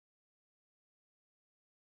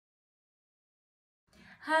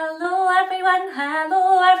Hello everyone,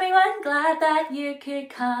 glad that you could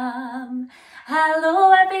come.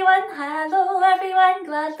 Hello everyone,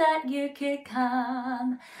 glad that you could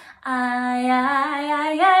come. I,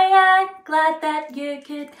 glad that you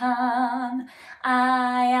could come.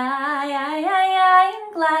 I'm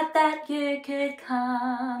glad that you could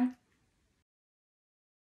come.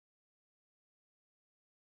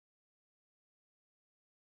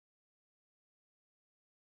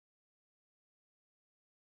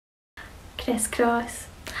 Crisscross,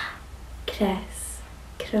 criss,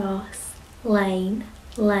 cross, line,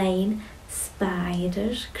 line,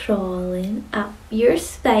 spiders crawling up your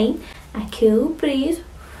spine, a cool breeze,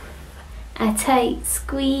 a tight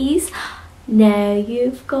squeeze, now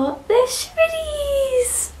you've got the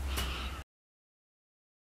shiveries.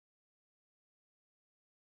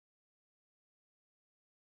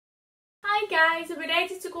 Hi guys, are we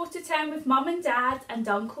ready to go to town with Mum and Dad and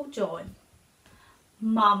Uncle John?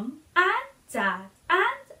 Mum and Dad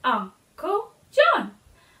and Uncle John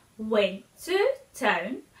went to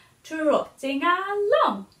town trotting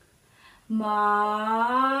along.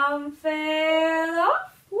 Mum fell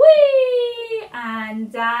off wee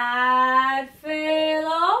and Dad fell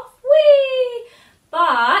off wee,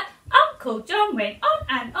 but Uncle John went on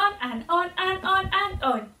and on and on and on and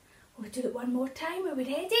on. We'll do it one more time. Are we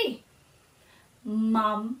ready?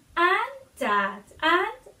 Mum and Dad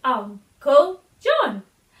and Uncle John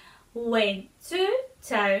went to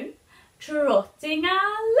town trotting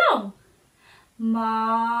along.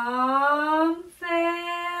 Mum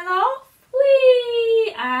fell off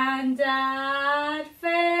wee and Dad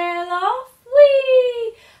fell off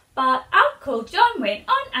wee, but Uncle John went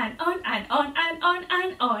on and on and on and on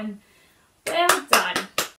and on. Well done.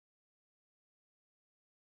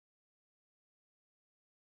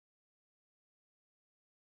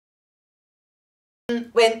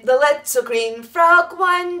 Went the little green frog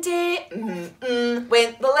one day,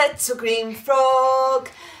 went the little green frog.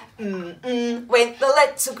 Went the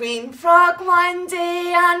little green frog one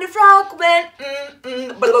day, and the frog went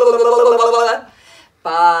blah, blah, blah, blah, blah.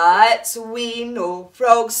 But we know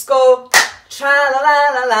frogs go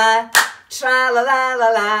tra-la-la-la-la,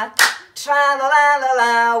 tra-la-la-la-la,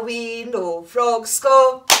 tra-la-la-la-la. We know frogs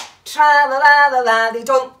go tra-la-la-la-la, they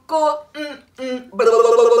don't go blah, blah, blah,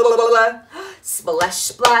 blah, blah, blah. Splish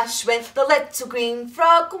splash went the little green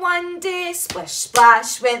frog one day, splish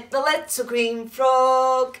splash went the little green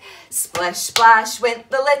frog. Splish splash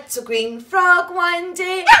went the little green frog one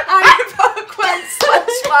day, and the frog went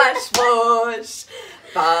splish splash wash.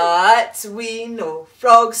 But we know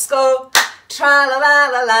frogs go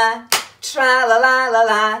tra-la-la-la-la,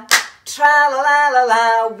 tra-la-la-la-la,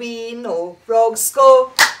 tra-la-la-la-la. We know frogs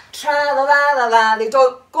go tra-la-la-la-la, they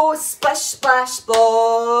don't go splish splash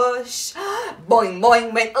splosh. Boing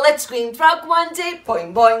boing went the little green frog one day,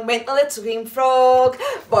 boing boing went the little green frog.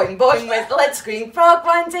 Boing boing went the little green frog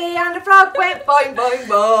one day, and the frog went boing boing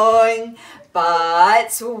boing.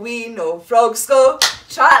 But we know frogs go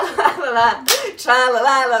tra-la-la-la-la,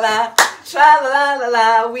 tra-la-la-la-la,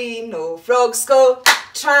 tra-la-la-la-la. We know frogs go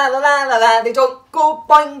tra-la-la-la-la, they don't go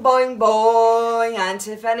boing boing boing. And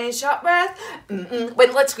to finish up with,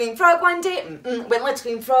 went little green frog one day, went little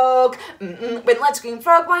green frog, went little green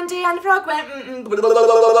frog one day, and the frog went blah, blah, blah,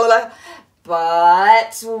 blah, blah, blah.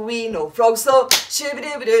 But we know frogs go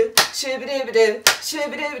shoo-ba-doo-ba-doo, shoo-ba-doo-ba-doo,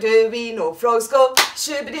 shoo-ba-doo-ba-doo. We know frogs go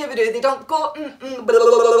shoo-ba-doo-ba-doo, they don't go blah, blah, blah,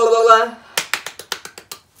 blah, blah, blah.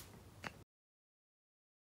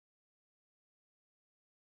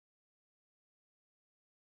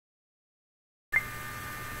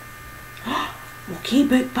 Okay,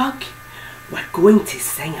 BookBug, we're going to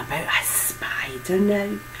sing about a spider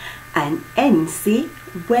now. An incy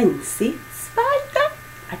wincy spider.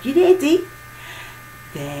 Are you ready?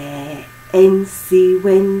 The incy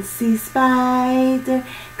wincy spider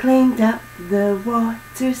climbed up the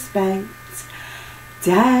water spout.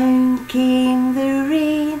 Down came the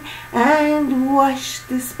rain and washed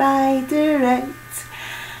the spider out.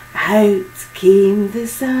 Out came the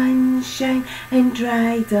sunshine and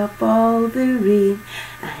dried up all the rain,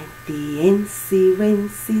 and the incy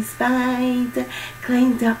wincy spider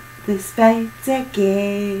climbed up the spout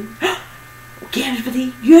again. Okay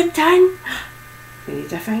everybody, your turn. We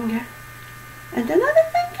need a finger and another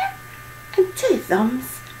finger and two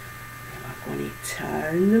thumbs. Then we're going to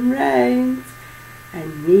turn them round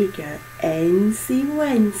and make our incy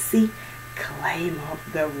wincy climb up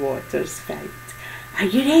the water spout. Are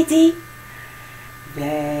you ready?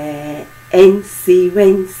 The incy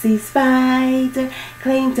wincy spider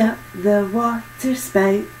climbed up the water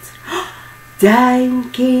spout.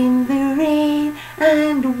 Down came the rain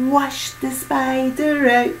and washed the spider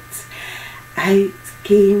out. Out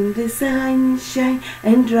came the sunshine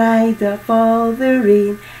and dried up all the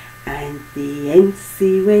rain, and the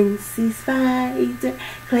Incy Wincy Spider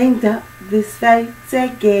climbed up the spout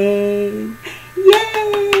again.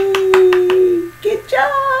 Yay! Good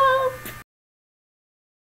job!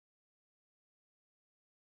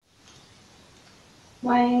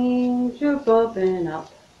 Wind your bobbin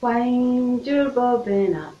up, wind your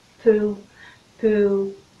bobbin up, pull,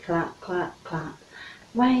 pull, clap, clap, clap.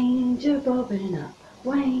 Wind your bobbin up,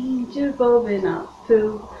 wind your bobbin up,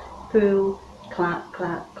 pull, pull, clap,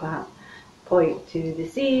 clap, clap. Point to the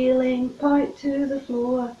ceiling, point to the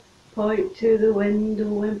floor, point to the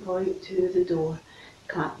window and point to the door.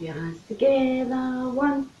 Clap your hands together,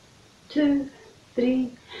 1, 2,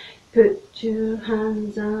 3. Put your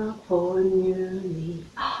hands upon your knee.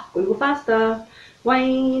 Going to go faster.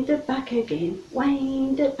 Wind it back again,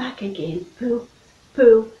 wind it back again. Pull,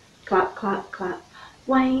 pull, clap, clap, clap.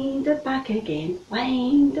 Wind it back again,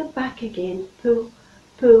 wind it back again. Pull,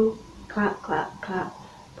 pull, clap, clap, clap.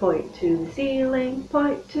 Point to the ceiling,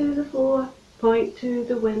 point to the floor, point to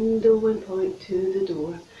the window and point to the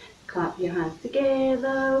door. Clap your hands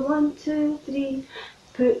together, 1, 2, 3.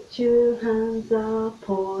 Put your hands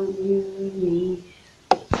upon your knees.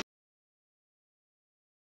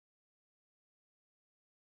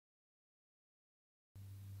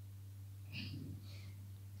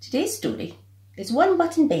 Today's story is One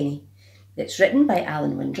Button Benny. It's written by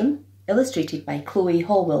Alan Windrum, illustrated by Chloe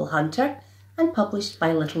Holwell-Hunter and published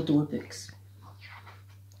by Little Door Books.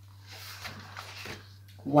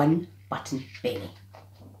 One Button Benny.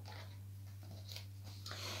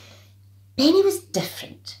 Benny was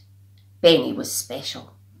different. Benny was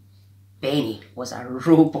special. Benny was a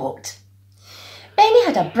robot. Benny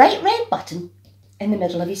had a bright red button in the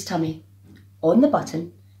middle of his tummy. On the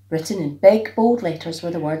button, written in big bold letters, were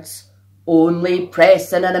the words, "Only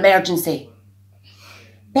press in an emergency."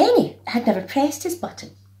 Benny had never pressed his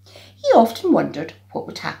button. He often wondered what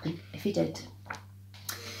would happen if he did.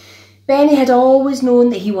 Benny had always known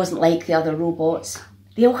that he wasn't like the other robots.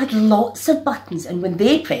 They all had lots of buttons, and when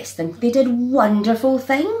they pressed them, they did wonderful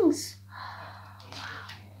things.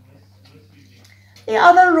 The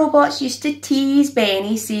other robots used to tease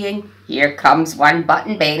Benny, saying, "Here comes One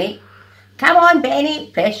Button Benny. Come on,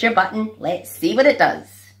 Benny, press your button. Let's see what it does."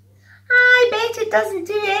 "I bet it doesn't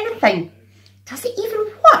do anything. Does it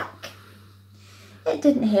even work?" It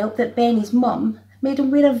didn't help that Benny's mum made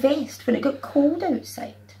him wear a vest when it got cold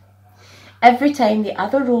outside. Every time the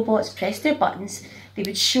other robots pressed their buttons, they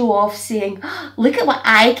would show off saying, "Look at what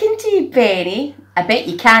I can do, Benny. I bet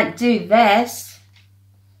you can't do this."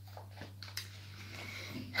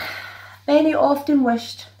 Benny often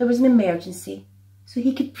wished there was an emergency so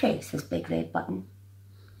he could press his big red button.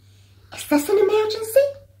 "Is this an emergency?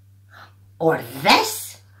 Or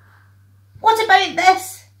this? What about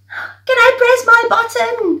this? Can I press my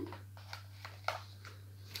button?"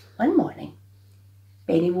 One morning,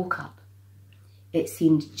 Benny woke up. It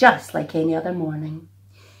seemed just like any other morning.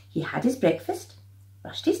 He had his breakfast,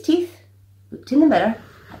 brushed his teeth, looked in the mirror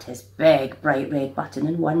at his big bright red button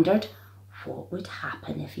and wondered what would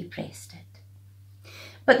happen if he pressed it.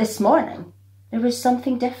 But this morning, there was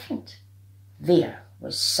something different. There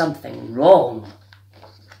was something wrong.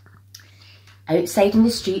 Outside in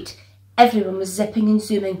the street, everyone was zipping and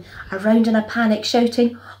zooming around in a panic,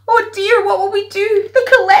 shouting, "Oh dear, what will we do?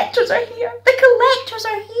 The collectors are here! The collectors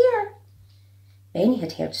are here!" Benny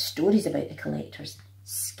had heard stories about the collectors,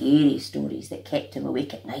 scary stories that kept him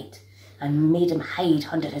awake at night and made him hide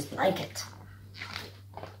under his blanket.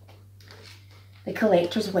 The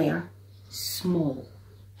collectors were small,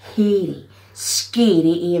 hairy,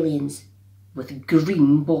 scary aliens with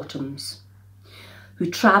green bottoms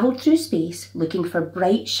who travelled through space looking for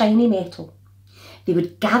bright, shiny metal. They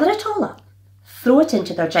would gather it all up, throw it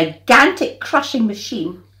into their gigantic crushing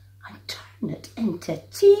machine and turn it into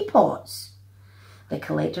teapots. The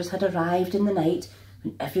collectors had arrived in the night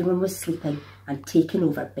when everyone was sleeping and taken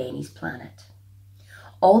over Benny's planet.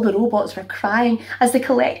 All the robots were crying as the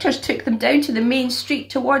collectors took them down to the main street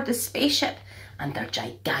toward the spaceship and their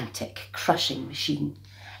gigantic crushing machine.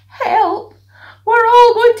 "Help! We're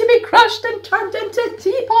all going to be crushed and turned into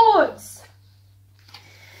teapots!"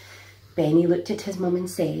 Benny looked at his mum and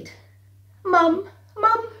said, Mum,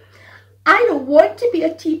 I don't want to be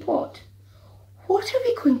a teapot. What are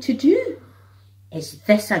we going to do? Is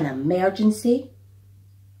this an emergency?"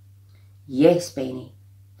 "Yes, Benny,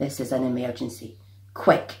 this is an emergency.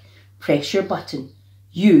 Quick, press your button.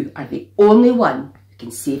 You are the only one who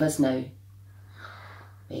can save us now."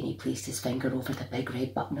 Benny placed his finger over the big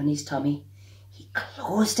red button on his tummy. He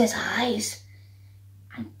closed his eyes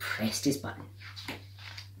and pressed his button.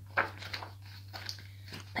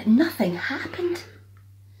 but nothing happened.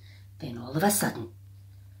 Then all of a sudden,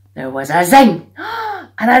 there was a zing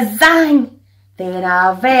and a zang, then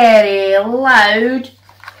a very loud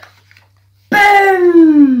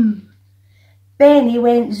boom. Benny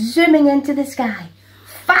went zooming into the sky,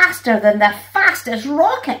 faster than the fastest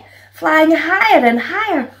rocket, flying higher and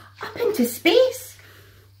higher up into space.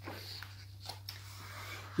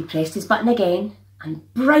 He pressed his button again,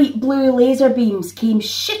 and bright blue laser beams came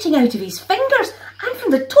shooting out of his fingers and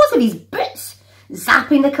from the toes of his boots,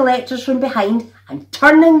 zapping the collectors from behind and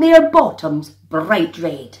turning their bottoms bright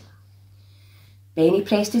red. Benny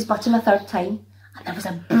pressed his button a third time, and there was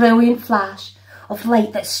a brilliant flash of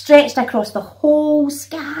light that stretched across the whole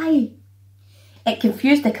sky. It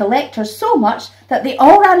confused the collectors so much that they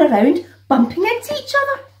all ran around, bumping into each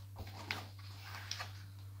other.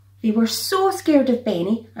 They were so scared of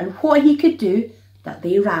Benny and what he could do that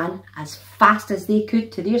they ran as fast as they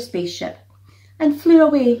could to their spaceship and flew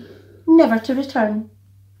away, never to return.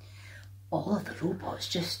 All of the robots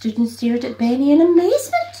just stood and stared at Benny in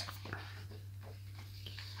amazement.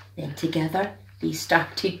 Then together they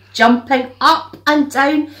started jumping up and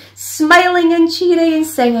down, smiling and cheering and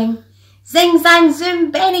singing. Zing, zang, zoom,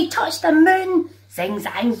 Benny touched the moon. Zing,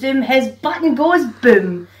 zang, zoom, his button goes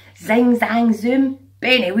boom. Zing, zang, zoom,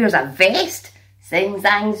 Benny wears a vest. Zing,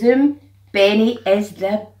 zang, zoom, Benny is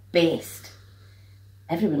the best.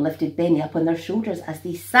 Everyone lifted Benny up on their shoulders as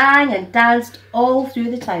they sang and danced all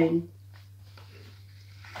through the town.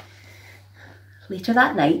 Later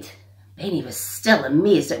that night, Benny was still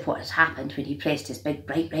amazed at what had happened when he pressed his big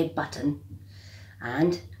bright red button.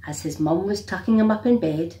 And as his mum was tucking him up in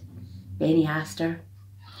bed, Benny asked her,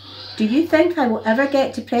 "Do you think I will ever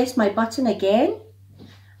get to press my button again?"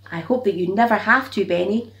 "I hope that you never have to,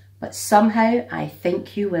 Benny, but somehow I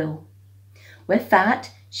think you will." With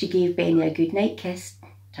that, she gave Benny a goodnight kiss,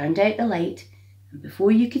 turned out the light, and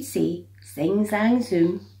before you could say zing, zang,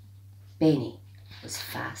 zoom, Benny was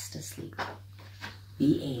fast asleep.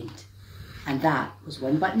 The end. And that was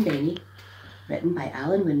One Button Benny, written by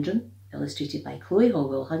Alan Windrum, illustrated by Chloe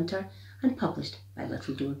Holwell Hunter, and published by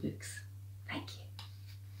Little Door Books. Thank you.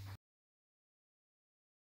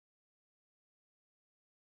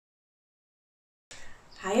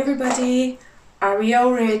 Hi everybody, are we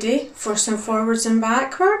all ready for some forwards and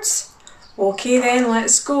backwards? Okay then,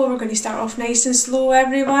 let's go. We're going to start off nice and slow,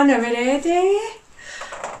 everyone. Are we ready?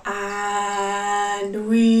 And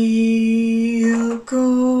we'll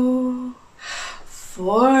go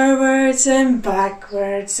forwards and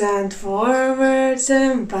backwards and forwards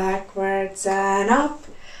and backwards and up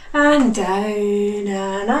and down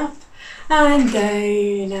and up and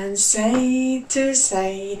down and side to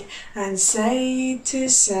side and side to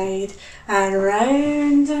side and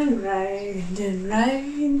round and round and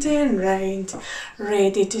round and round.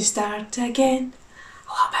 Ready to start again?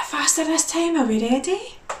 A little bit faster this time, are we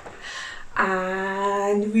ready?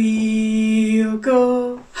 And we'll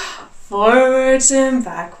go forwards and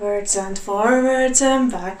backwards and forwards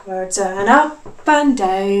and backwards and up and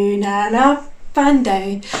down and up and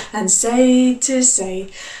down and side to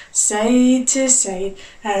side, side to side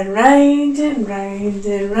and round and round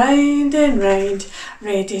and round and round.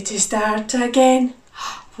 Ready to start again?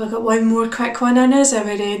 We've got one more quick one in us. Are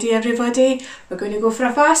we ready, everybody? We're going to go for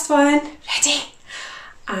a fast one. Ready?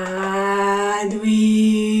 And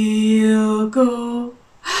we'll go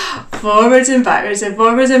forwards and backwards and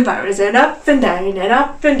forwards and backwards and up and down and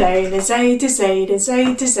up and down and side to side and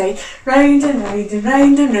side to side, round and round and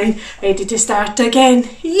round and round. Ready to start again.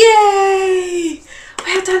 Yay!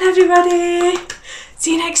 Well done, everybody.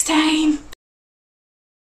 See you next time.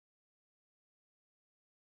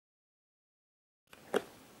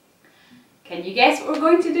 Can you guess what we're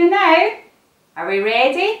going to do now? Are we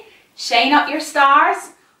ready? Shine up your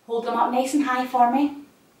stars. Hold them up nice and high for me.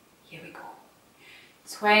 Here we go.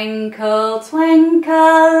 Twinkle,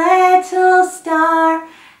 twinkle, little star,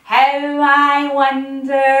 how I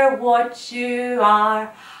wonder what you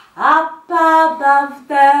are. Up above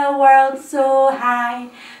the world so high,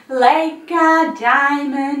 like a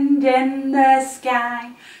diamond in the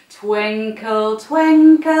sky. Twinkle,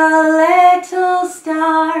 twinkle, little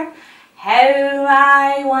star, how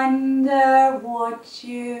I wonder what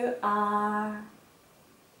you are.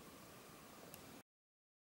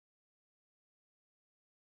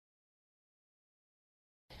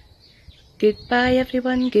 Goodbye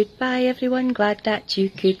everyone, glad that you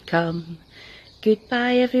could come.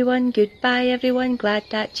 Goodbye everyone, glad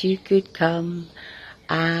that you could come.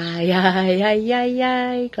 Aye, aye, aye, aye,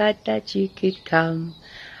 aye, glad that you could come.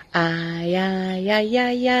 Aye, aye, aye,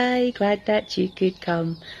 aye, aye, glad that you could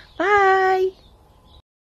come. Bye!